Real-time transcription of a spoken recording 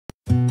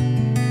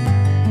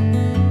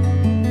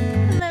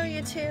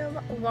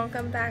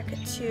welcome back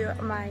to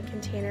my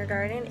container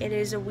garden. It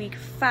is week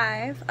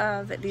 5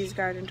 of these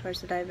garden tours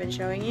that I've been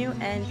showing you,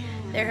 and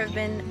there have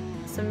been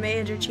some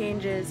major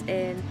changes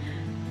in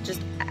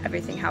just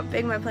everything, how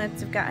big my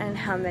plants have gotten,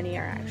 how many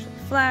are actually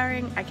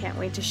flowering. I can't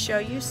wait to show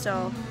you,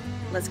 so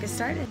let's get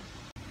started.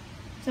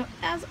 So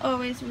as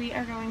always, we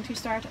are going to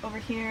start over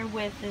here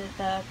with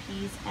the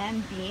peas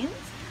and beans.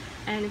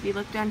 And if you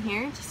look down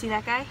here, do you see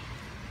that guy?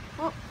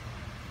 Oh,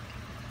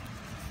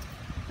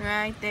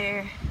 right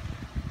there.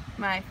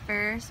 My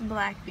first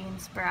black bean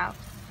sprout.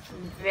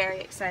 I'm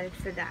very excited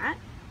for that.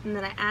 And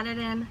then I added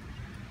in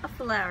a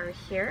flower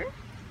here.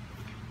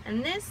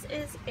 And this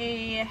is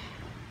I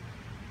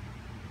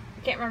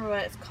can't remember what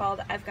it's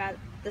called. I've got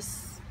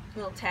this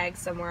little tag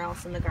somewhere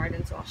else in the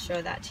garden, so I'll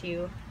show that to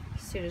you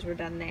as soon as we're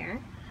done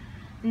there.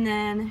 And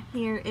then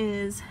here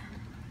is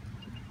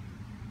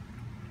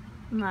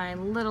my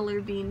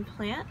littler bean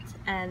plant,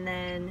 and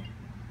then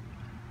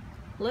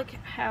look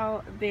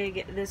how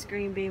big this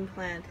green bean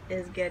plant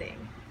is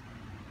getting.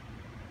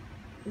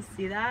 You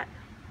see that?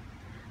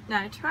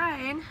 Now I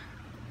tried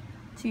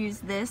to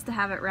use this to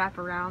have it wrap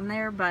around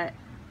there, but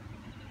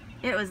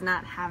it was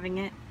not having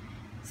it.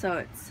 So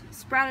it's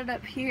sprouted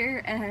up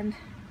here and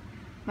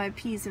my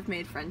peas have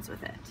made friends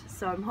with it.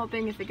 So I'm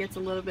hoping if it gets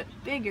a little bit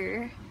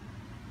bigger,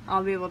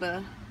 I'll be able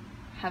to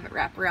have it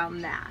wrap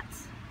around that.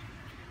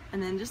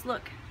 And then just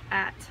look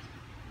at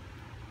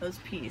those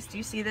peas. Do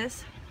you see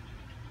this?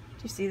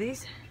 Do you see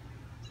these?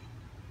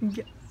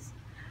 Yes.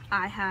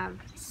 I have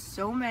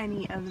so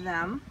many of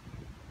them.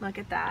 Look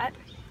at that.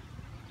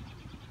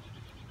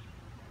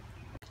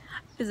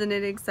 Isn't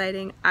it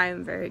exciting? I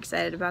am very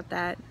excited about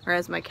that. Or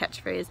as my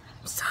catchphrase,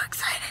 I'm so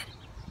excited.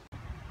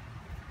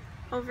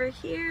 Over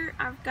here,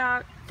 I've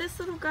got this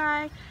little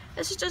guy.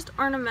 This is just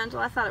ornamental.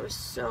 I thought it was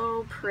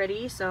so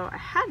pretty, so I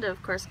had to,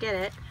 of course, get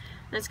it.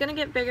 And it's gonna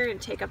get bigger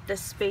and take up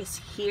this space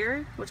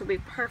here, which will be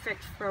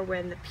perfect for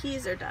when the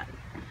peas are done.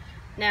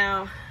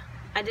 Now,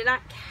 I did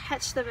not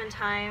catch them in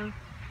time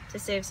to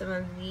save some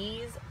of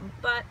these,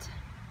 but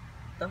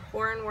the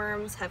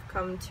hornworms have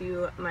come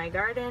to my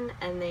garden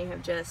and they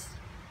have just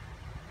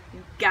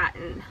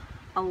gotten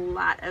a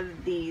lot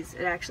of these.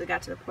 It actually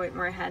got to the point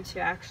where I had to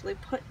actually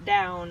put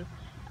down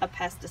a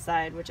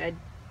pesticide, which I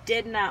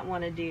did not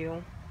want to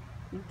do,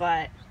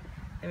 but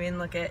I mean,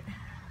 look at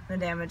the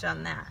damage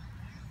on that.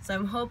 So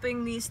I'm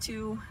hoping these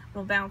two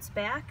will bounce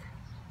back.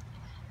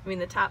 I mean,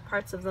 the top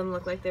parts of them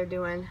look like they're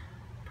doing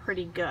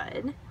pretty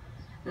good.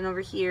 And over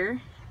here,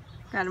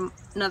 got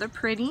another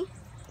pretty,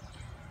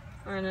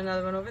 and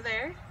another one over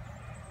there.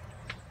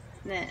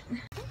 Then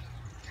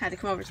had to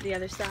come over to the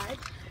other side.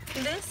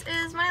 This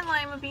is my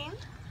lima bean.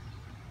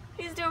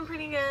 He's doing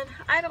pretty good.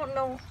 I don't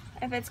know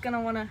if it's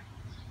gonna wanna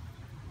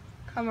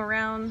come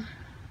around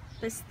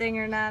this thing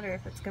or not, or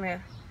if it's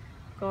gonna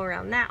go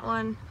around that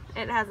one.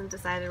 It hasn't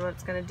decided what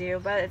it's gonna do,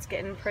 but it's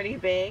getting pretty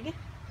big.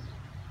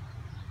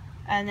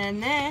 And then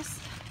this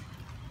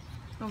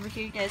over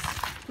here, you guys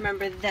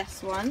remember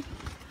this one?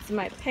 It's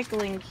my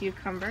pickling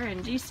cucumber,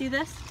 and do you see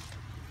this?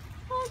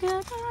 Look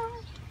at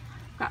that.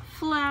 Got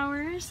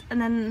flowers, and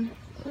then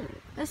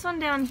this one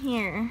down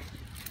here.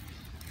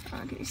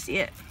 Oh, can you see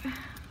it?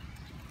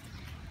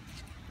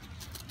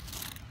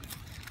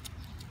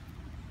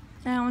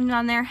 That one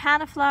down there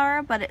had a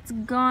flower, but it's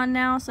gone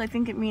now, so I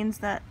think it means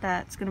that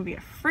that's going to be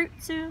a fruit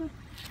soon.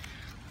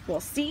 We'll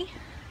see.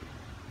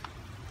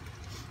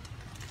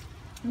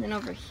 And then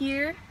over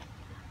here,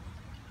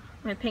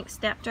 my pink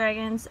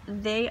snapdragons,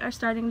 they are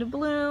starting to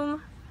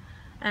bloom.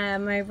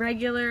 My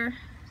regular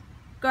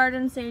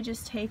garden sage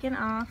is taken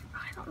off.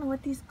 I don't know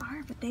what these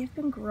are, but they've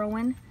been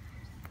growing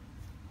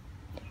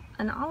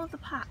in all of the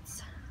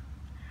pots.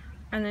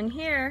 And then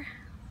here,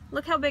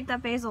 look how big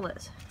that basil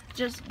is.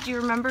 Just, do you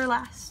remember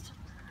last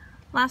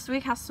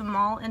week how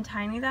small and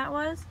tiny that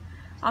was?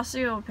 I'll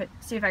see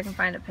if I can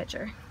find a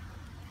picture.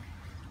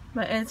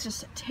 But it's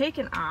just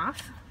taken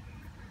off.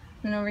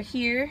 And over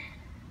here,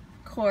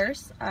 of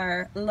course,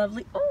 our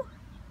lovely, oh,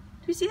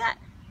 do you see that?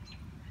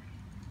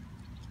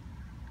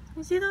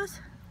 You see those?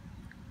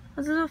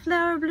 Those little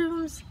flower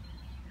blooms.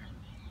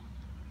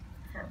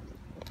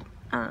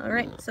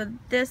 Alright, so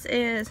this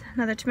is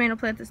another tomato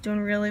plant that's doing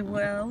really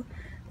well.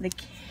 The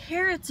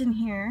carrots in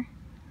here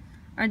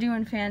are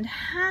doing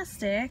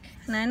fantastic,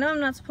 and I know I'm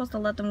not supposed to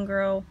let them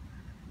grow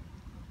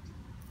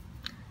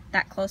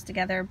that close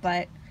together,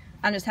 but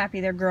I'm just happy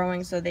they're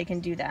growing so they can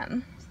do that.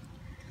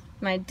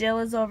 My dill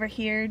is over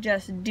here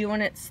just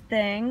doing its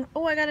thing.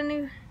 Oh, I got a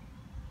new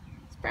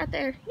sprout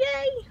there.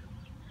 Yay!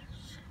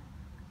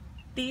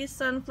 These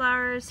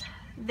sunflowers,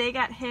 they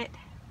got hit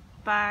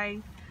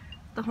by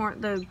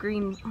the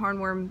green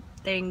hornworm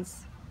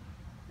things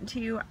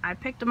too. I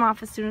picked them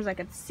off as soon as I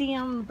could see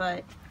them,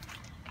 but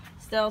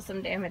still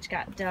some damage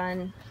got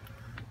done.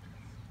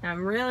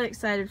 I'm really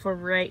excited for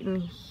right in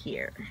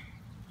here.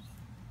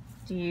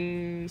 Do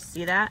you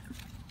see that?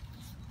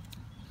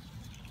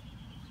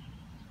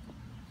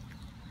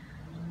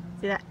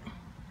 See that?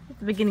 At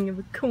the beginning of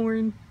the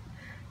corn.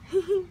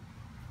 And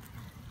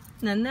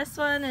then this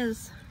one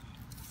is,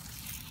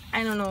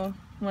 I don't know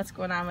what's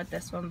going on with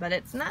this one, but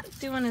it's not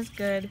doing as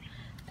good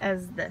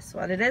as this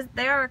one.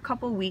 They are a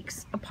couple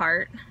weeks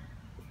apart,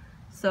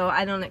 so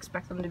I don't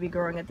expect them to be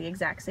growing at the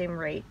exact same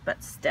rate,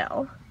 but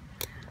still.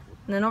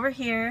 And then over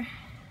here,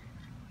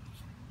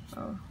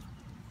 oh,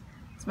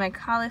 it's my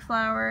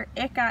cauliflower.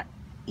 It got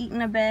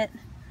eaten a bit.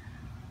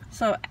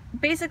 So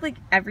basically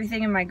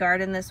everything in my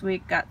garden this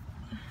week got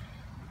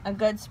a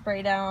good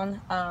spray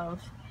down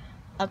of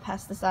a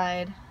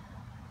pesticide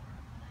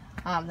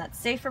that's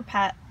safe for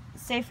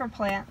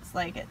plants,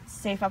 like it's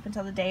safe up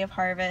until the day of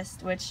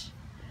harvest, which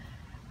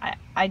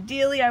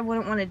ideally I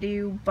wouldn't want to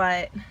do,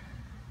 but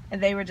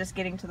they were just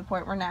getting to the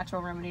point where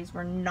natural remedies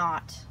were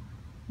not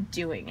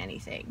doing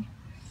anything.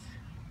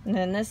 And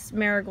then this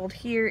marigold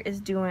here is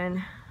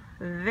doing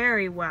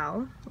very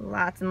well.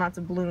 Lots and lots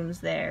of blooms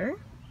there.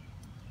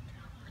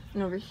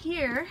 And over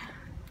here,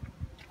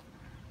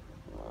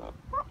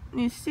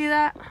 you see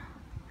that?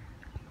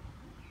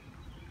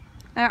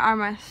 There are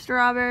my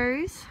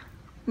strawberries.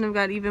 And I've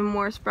got even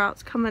more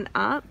sprouts coming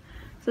up.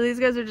 So these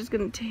guys are just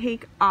going to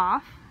take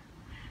off.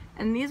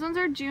 And these ones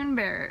are June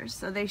bearers,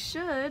 so they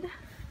should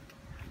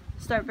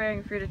start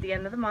bearing fruit at the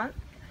end of the month.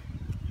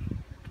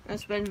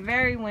 It's been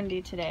very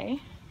windy today.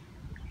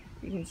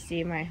 You can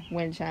see my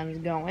wind chimes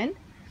going.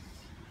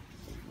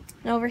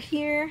 And over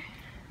here,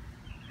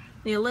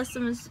 the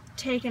alyssum is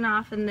taken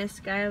off, and this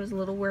guy, I was a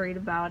little worried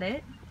about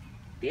it.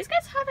 These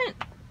guys haven't,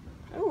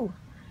 oh,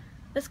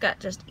 this got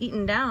just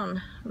eaten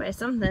down by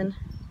something.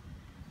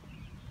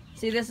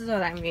 See, this is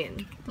what I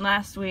mean.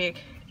 Last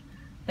week,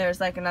 there was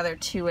like another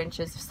 2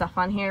 inches of stuff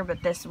on here,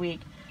 but this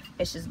week,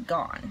 it's just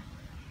gone.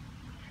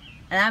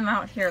 And I'm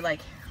out here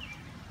like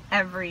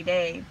every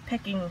day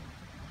picking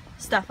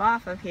stuff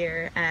off of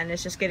here, and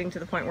it's just getting to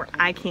the point where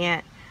I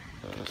can't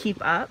keep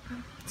up.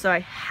 So I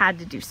had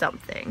to do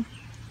something.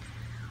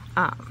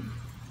 I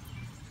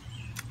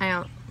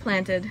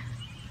planted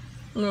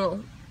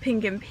little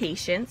pink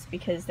impatiens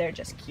because they're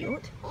just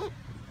cute.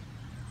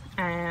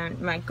 And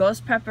my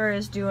ghost pepper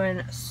is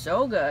doing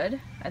so good.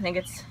 I think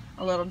it's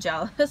a little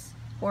jealous.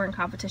 We're in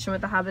competition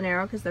with the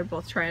habanero because they're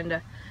both trying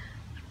to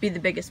be the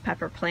biggest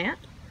pepper plant.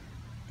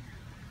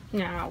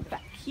 Now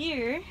back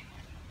here,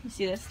 you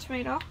see this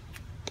tomato?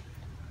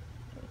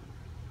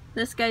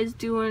 This guy's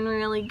doing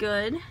really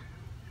good.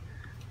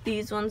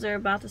 These ones are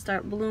about to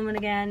start blooming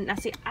again. Now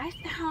see, I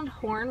found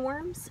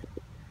hornworms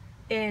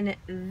in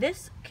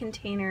this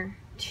container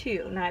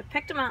too. Now I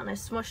picked them out and I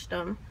smushed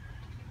them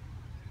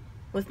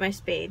with my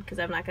spade because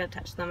I'm not going to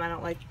touch them. I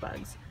don't like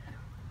bugs.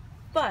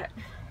 But,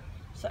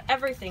 so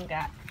everything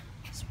got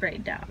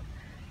sprayed down.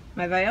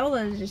 My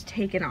viola is just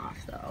taken off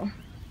though,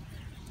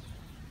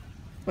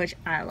 which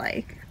I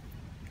like.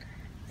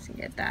 So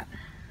get that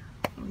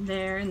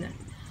there, and the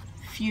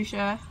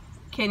fuchsia.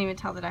 Can't even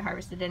tell that I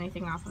harvested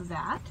anything off of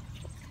that.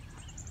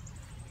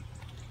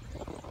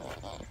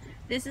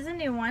 This is a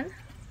new one.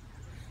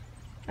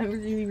 I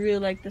really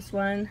like this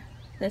one.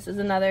 This is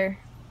another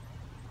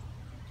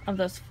of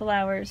those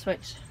flowers,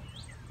 which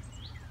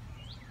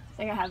I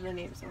think I have the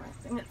name somewhere. I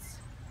think it's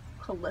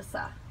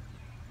Colissa.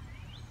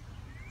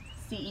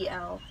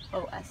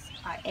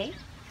 C-E-L-O-S-I-A.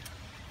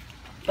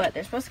 But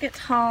they're supposed to get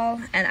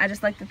tall, and I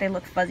just like that they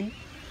look fuzzy.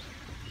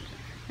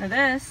 Now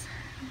this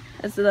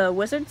is the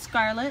Wizard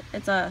Scarlet.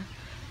 It's a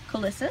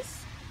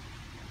Colyssus.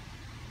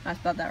 I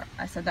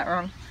said that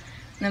wrong.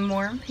 And then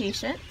more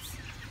impatiens.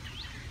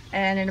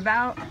 And in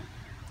about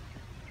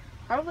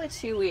probably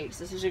 2 weeks,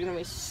 this is gonna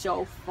be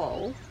so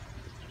full.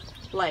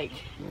 Like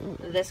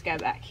this guy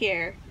back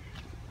here.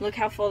 Look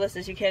how full this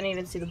is. You can't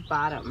even see the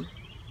bottom.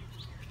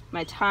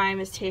 My thyme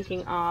is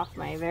taking off.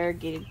 My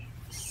variegated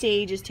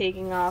sage is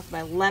taking off.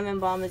 My lemon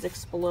balm is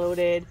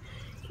exploded.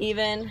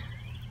 Even,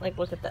 like,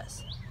 look at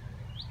this.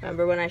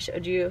 Remember when I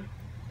showed you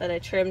that I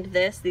trimmed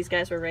this? These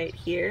guys were right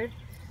here.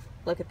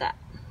 Look at that.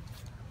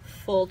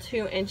 Full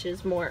 2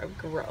 inches more of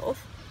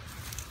growth.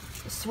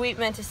 The sweet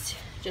mint is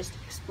just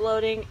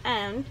exploding,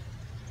 and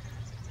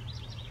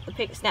the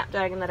pink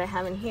snapdragon that I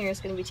have in here is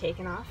going to be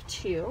taken off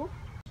too.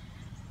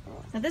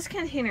 Now this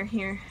container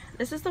here,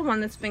 this is the one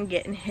that's been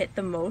getting hit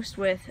the most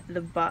with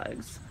the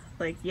bugs.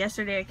 Like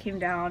yesterday I came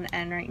down,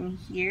 and right in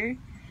here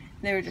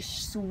there were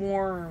just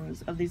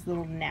swarms of these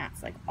little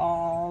gnats, like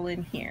all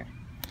in here.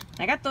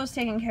 I got those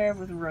taken care of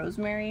with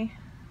rosemary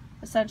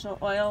essential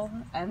oil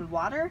and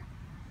water,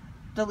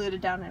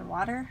 diluted down in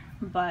water,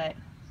 but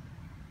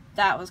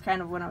that was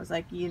kind of when I was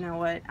like, you know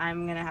what,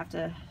 I'm gonna have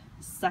to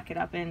suck it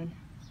up and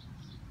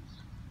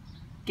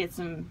get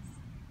some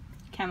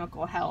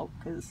chemical help,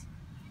 because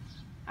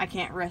I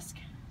can't risk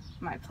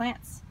my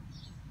plants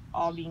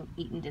all being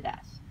eaten to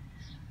death.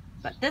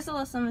 But this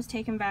alyssum is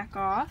taken back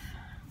off,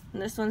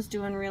 and this one's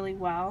doing really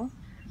well.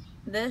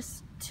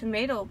 This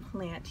tomato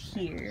plant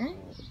here,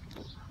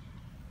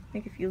 I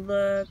think if you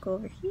look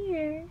over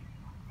here,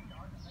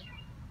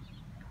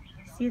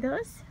 see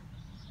those?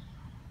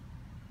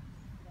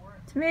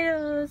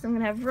 Tomatoes. I'm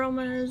gonna have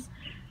Romas.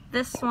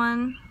 This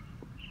one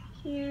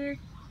here.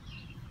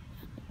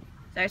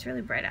 Sorry, it's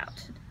really bright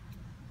out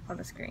on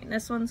the screen.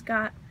 This one's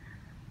got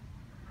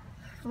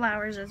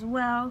flowers as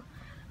well.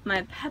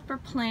 My pepper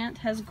plant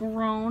has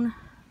grown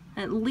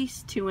at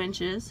least 2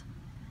 inches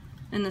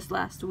in this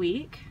last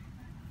week.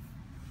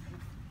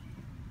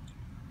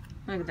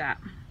 Look at that.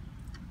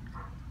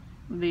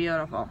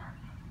 Beautiful.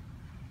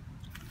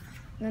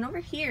 And then over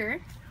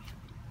here,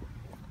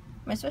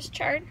 my Swiss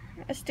chard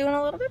is doing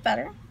a little bit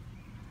better.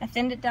 I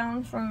thinned it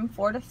down from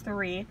 4 to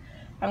 3.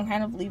 I'm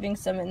kind of leaving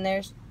some in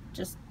there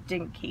just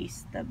in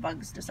case the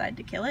bugs decide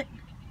to kill it.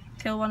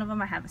 Kill one of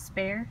them, I have a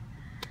spare.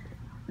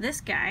 This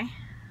guy,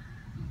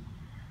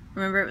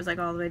 remember it was like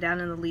all the way down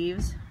in the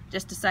leaves,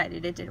 just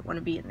decided it didn't want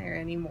to be in there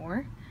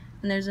anymore.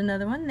 And there's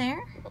another one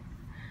there.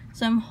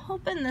 So I'm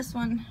hoping this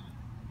one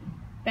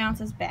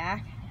bounces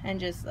back and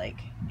just like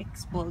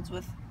explodes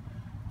with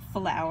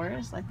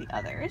flowers like the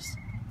others.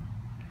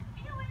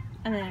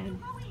 And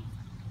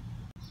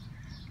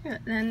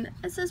then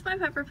this is my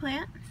pepper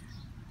plant,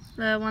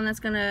 the one that's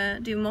gonna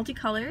do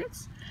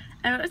multicolors,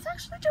 and it's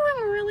actually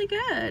doing really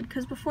good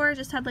because before it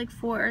just had like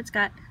 4. It's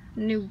got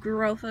new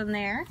growth in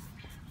there,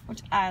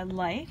 which I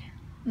like.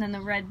 And then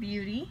the red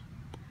beauty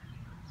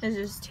is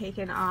just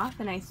taken off,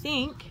 and I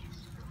think,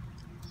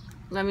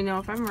 let me know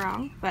if I'm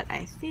wrong, but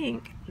I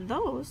think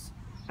those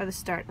are the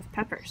start of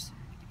peppers,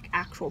 like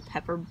actual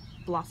pepper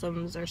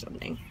blossoms or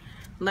something.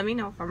 Let me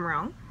know if I'm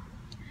wrong.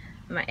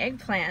 My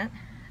eggplant,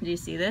 do you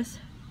see this?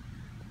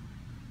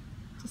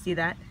 Do you see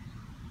that?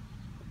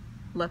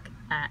 Look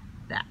at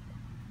that.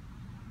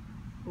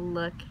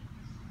 Look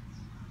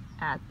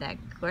at that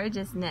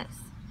gorgeousness.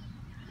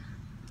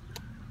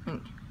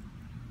 Look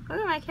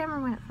at my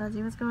camera went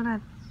fuzzy. What's going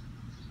on?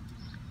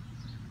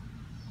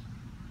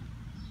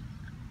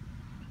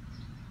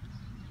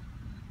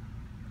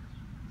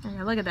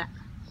 Okay, look at that.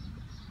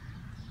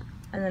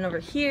 And then over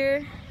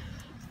here,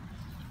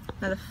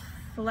 now the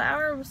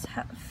flowers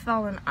have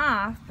fallen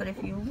off, but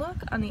if you look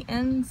on the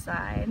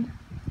inside,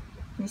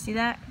 can you see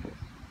that?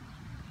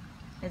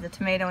 There's a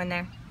tomato in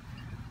there.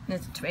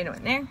 There's a tomato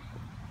in there.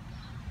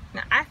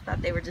 Now I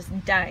thought they were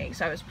just dying,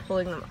 so I was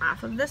pulling them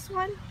off of this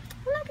one.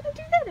 I'm not gonna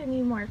do that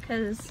anymore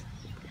because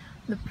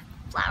the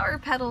flower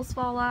petals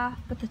fall off,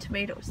 but the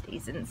tomato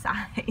stays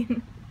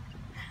inside.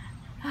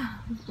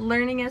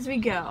 Learning as we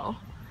go.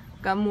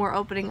 Got more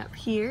opening up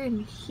here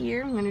and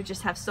here. I'm gonna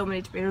just have so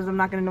many tomatoes I'm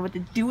not gonna know what to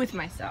do with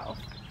myself.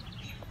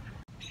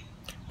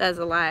 That's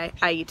a lie.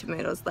 I eat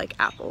tomatoes like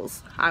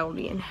apples. I will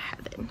be in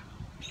heaven.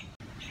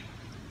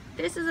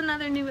 This is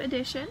another new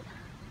addition.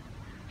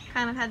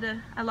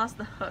 I lost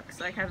the hook,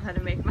 so I kind of had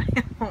to make my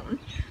own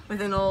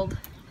with an old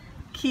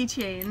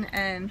keychain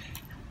and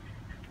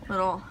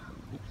little,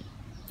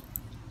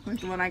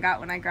 like the one I got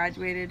when I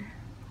graduated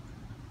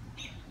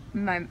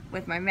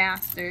with my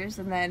master's,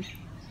 and then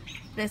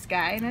this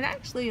guy, and it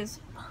actually is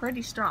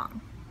pretty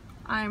strong.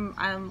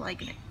 I'm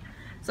liking it.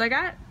 So I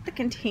got the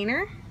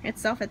container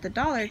itself at the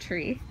Dollar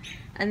Tree,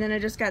 and then I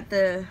just got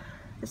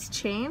this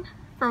chain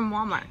from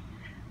Walmart.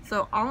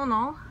 So all in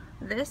all,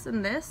 this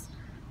and this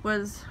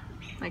was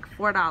like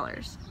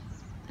 $4.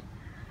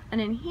 And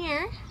in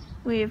here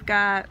we've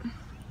got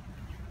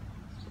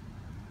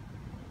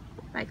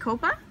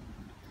Lycopa.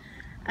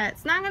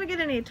 It's not gonna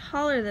get any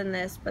taller than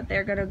this, but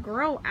they're gonna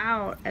grow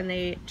out and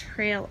they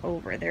trail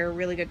over. They're a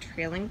really good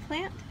trailing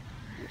plant.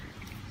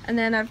 And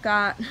then I've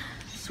got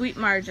sweet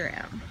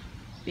marjoram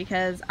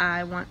because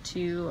I want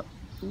to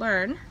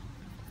learn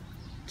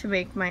to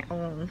make my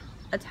own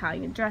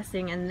Italian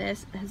dressing, and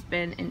this has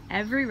been in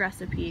every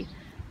recipe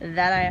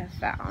that I have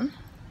found.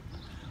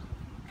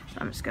 So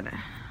I'm just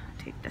gonna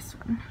take this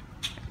one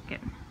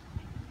again,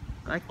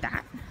 like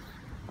that,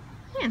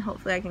 and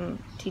hopefully I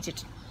can teach it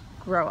to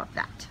grow up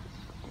that.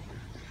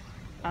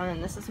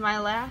 And this is my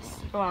last,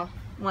 well,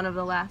 one of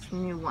the last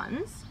new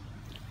ones.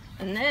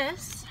 And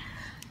this,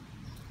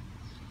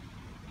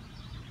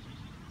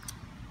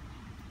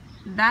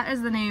 that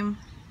is the name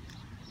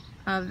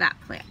of that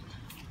plant.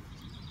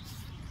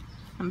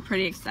 I'm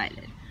pretty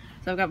excited.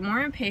 So I've got more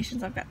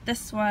impatiens. I've got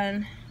this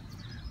one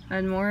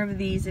and more of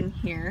these in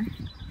here.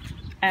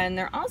 And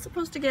they're all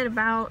supposed to get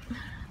about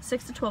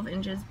 6 to 12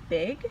 inches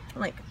big,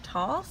 like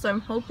tall. So I'm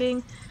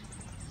hoping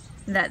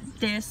that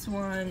this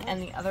one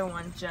and the other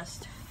one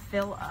just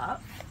fill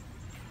up.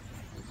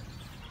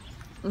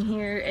 And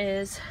here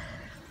is,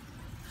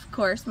 of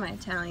course, my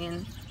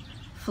Italian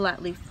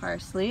flat leaf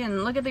parsley.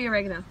 And look at the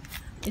oregano.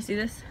 You see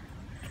this?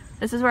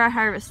 This is where I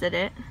harvested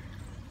it.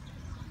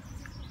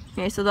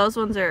 Okay, so those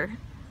ones are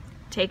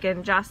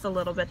taken just a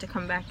little bit to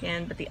come back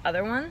in, but the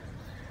other one,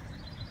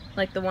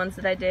 like the ones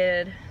that I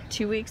did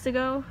 2 weeks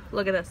ago,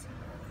 look at this.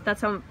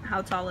 That's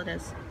how tall it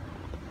is.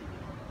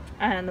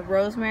 And the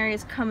rosemary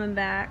is coming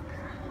back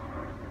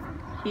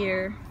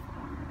here.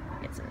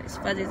 Get some of these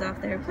fuzzies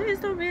off there. Please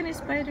don't be any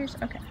spiders.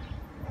 Okay.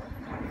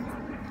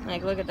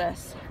 Like, look at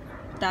this.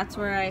 That's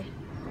where I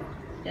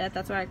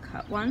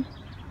cut one.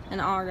 And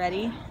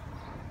already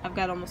I've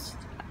got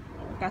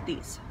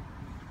these.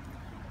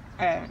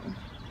 And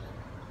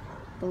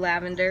the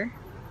lavender.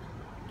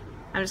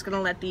 I'm just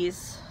gonna let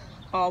these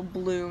all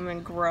bloom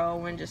and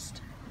grow and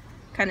just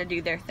kind of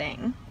do their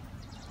thing.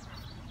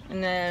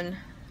 And then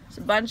there's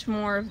a bunch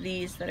more of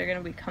these that are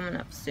gonna be coming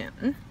up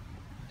soon.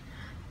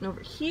 And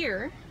over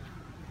here,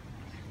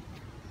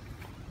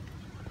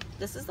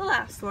 this is the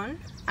last one.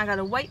 I got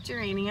a white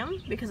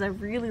geranium because I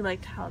really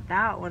liked how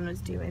that one was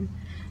doing.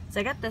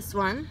 So I got this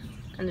one,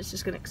 and it's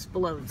just gonna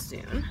explode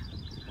soon.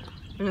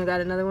 And I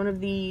got another one of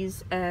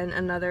these and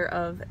another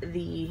of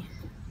the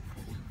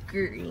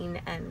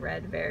green and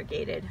red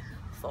variegated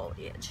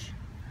foliage.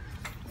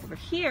 Over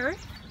here,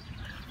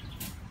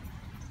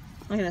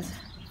 look at this.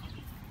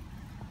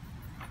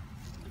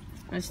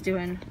 It's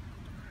doing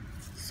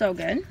so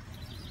good.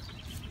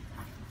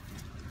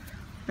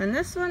 And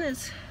this one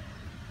is,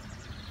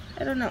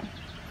 I don't know.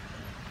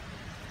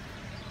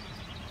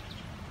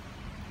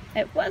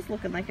 It was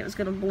looking like it was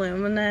gonna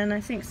bloom, and then I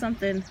think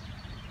something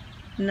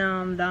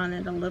numbed on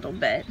it a little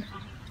bit,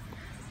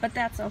 but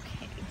that's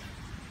okay.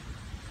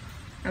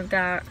 I've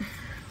got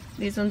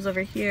these ones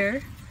over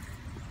here.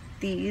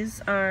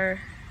 These are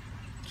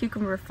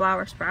cucumber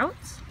flower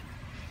sprouts,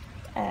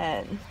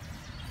 and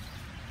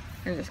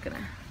I'm just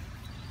gonna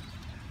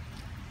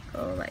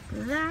go like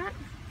that.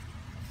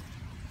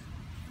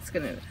 It's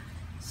gonna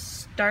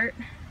start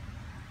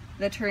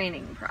the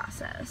training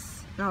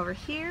process. And over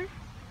here,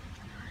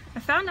 I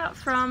found out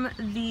from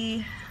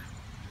the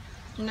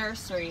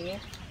nursery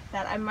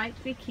that I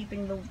might be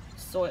keeping the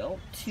soil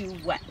too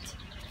wet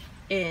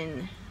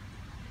in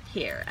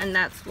here, and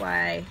that's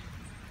why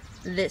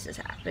this is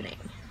happening.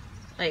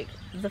 Like,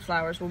 the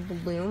flowers will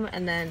bloom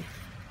and then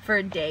for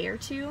a day or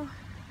two,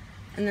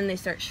 and then they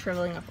start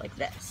shriveling up like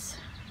this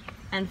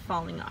and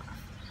falling off.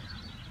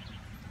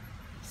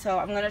 So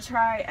I'm gonna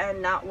try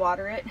and not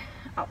water it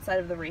outside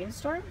of the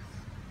rainstorm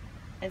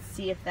and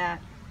see if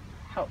that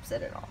helps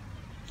it at all.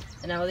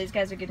 And now these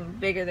guys are getting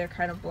bigger, they're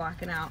kind of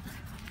blocking out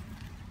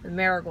the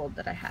marigold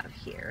that I have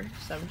here.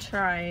 So I'm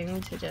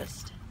trying to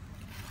just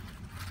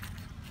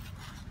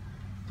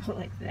put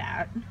like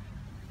that.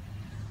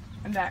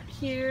 And back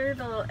here,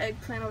 the little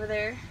eggplant over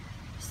there,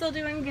 still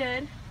doing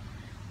good.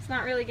 It's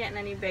not really getting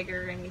any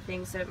bigger or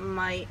anything, so it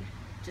might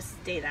just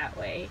stay that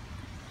way.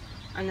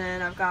 And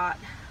then I've got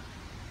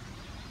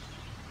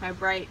my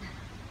bright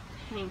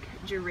pink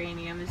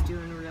geranium is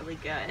doing really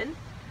good.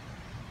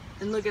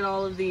 And look at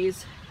all of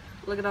these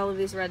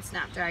red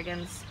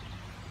snapdragons.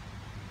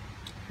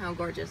 How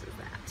gorgeous is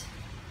that?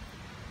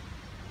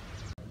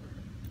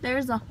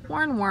 There's a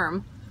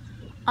hornworm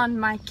on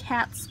my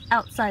cat's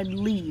outside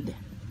lead.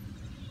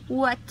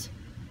 What?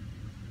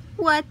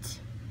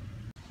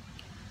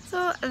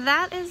 So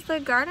that is the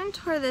garden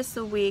tour this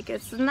week.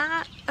 It's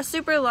not a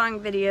super long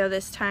video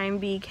this time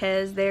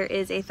because there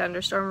is a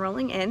thunderstorm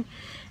rolling in,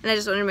 and I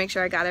just wanted to make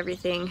sure I got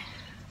everything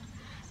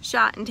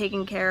shot and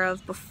taken care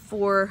of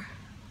before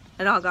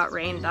it all got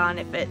rained on.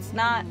 If it's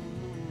not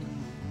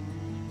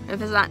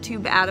too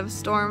bad of a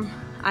storm,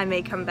 I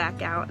may come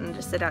back out and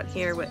just sit out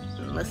here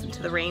and listen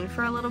to the rain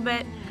for a little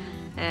bit,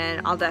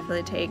 and I'll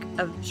definitely take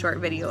a short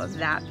video of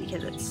that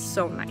because it's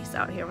so nice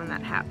out here when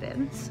that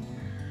happens.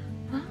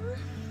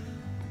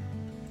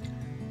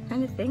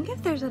 Trying to think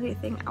if there's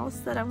anything else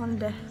that I wanted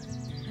to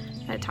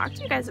kind of talk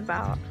to you guys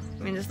about.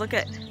 I mean, just look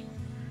at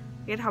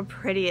how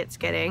pretty it's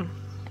getting.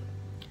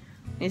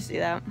 You see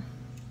that?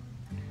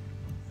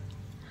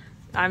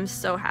 I'm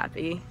so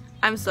happy.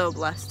 I'm so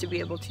blessed to be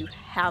able to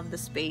have the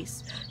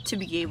space to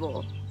be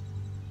able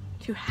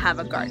to have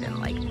a garden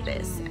like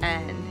this,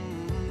 and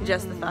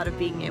just the thought of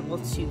being able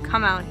to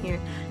come out here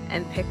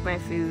and pick my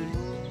food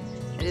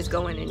and just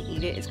go in and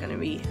eat it is going to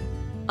be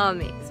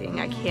amazing.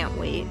 I can't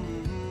wait.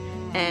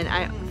 And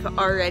I've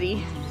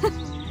already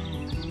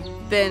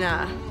been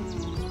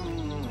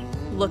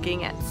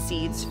looking at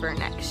seeds for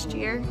next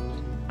year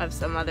of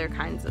some other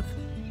kinds of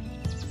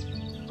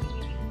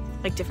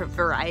like different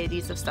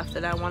varieties of stuff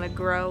that I want to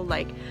grow,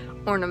 like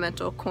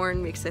ornamental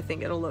corn, because I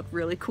think it'll look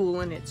really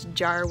cool in its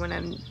jar when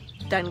I'm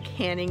done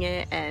canning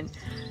it, and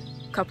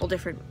a couple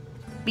different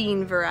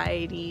bean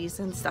varieties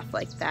and stuff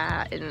like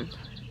that. And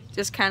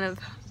just kind of,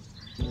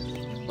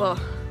 well,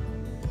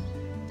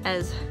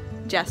 as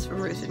Jess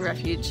from Roots and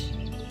Refuge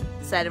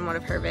said in one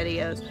of her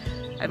videos,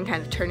 I'm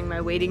kind of turning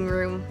my waiting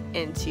room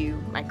into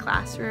my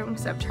classroom,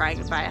 so I'm trying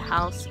to buy a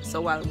house.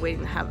 So while I'm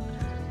waiting to have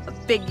a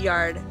big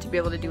yard to be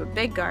able to do a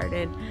big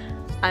garden,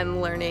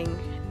 I'm learning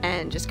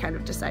and just kind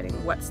of deciding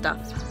what stuff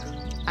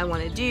I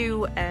want to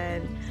do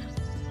and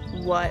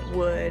what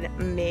would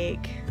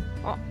make,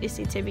 oh, you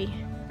see Tibby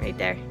right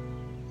there,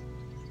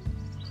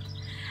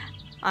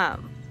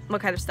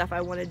 what kind of stuff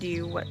I want to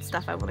do, what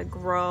stuff I want to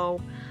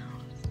grow,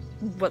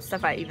 what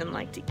stuff I even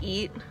like to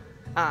eat.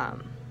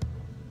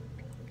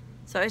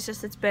 So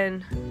it's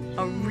been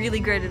a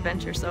really great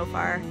adventure so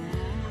far.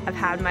 I've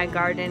had my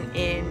garden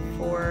in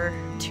for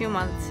 2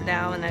 months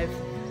now, and I've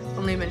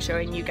only been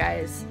showing you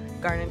guys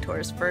garden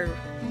tours for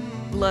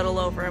a little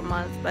over a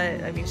month,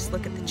 but I mean, just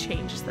look at the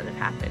changes that have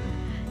happened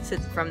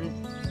since from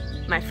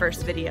my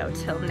first video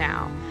till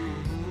now.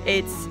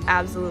 It's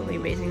absolutely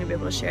amazing to be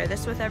able to share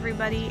this with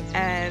everybody,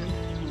 and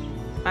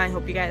I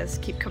hope you guys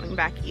keep coming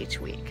back each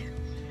week.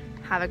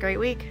 Have a great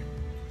week.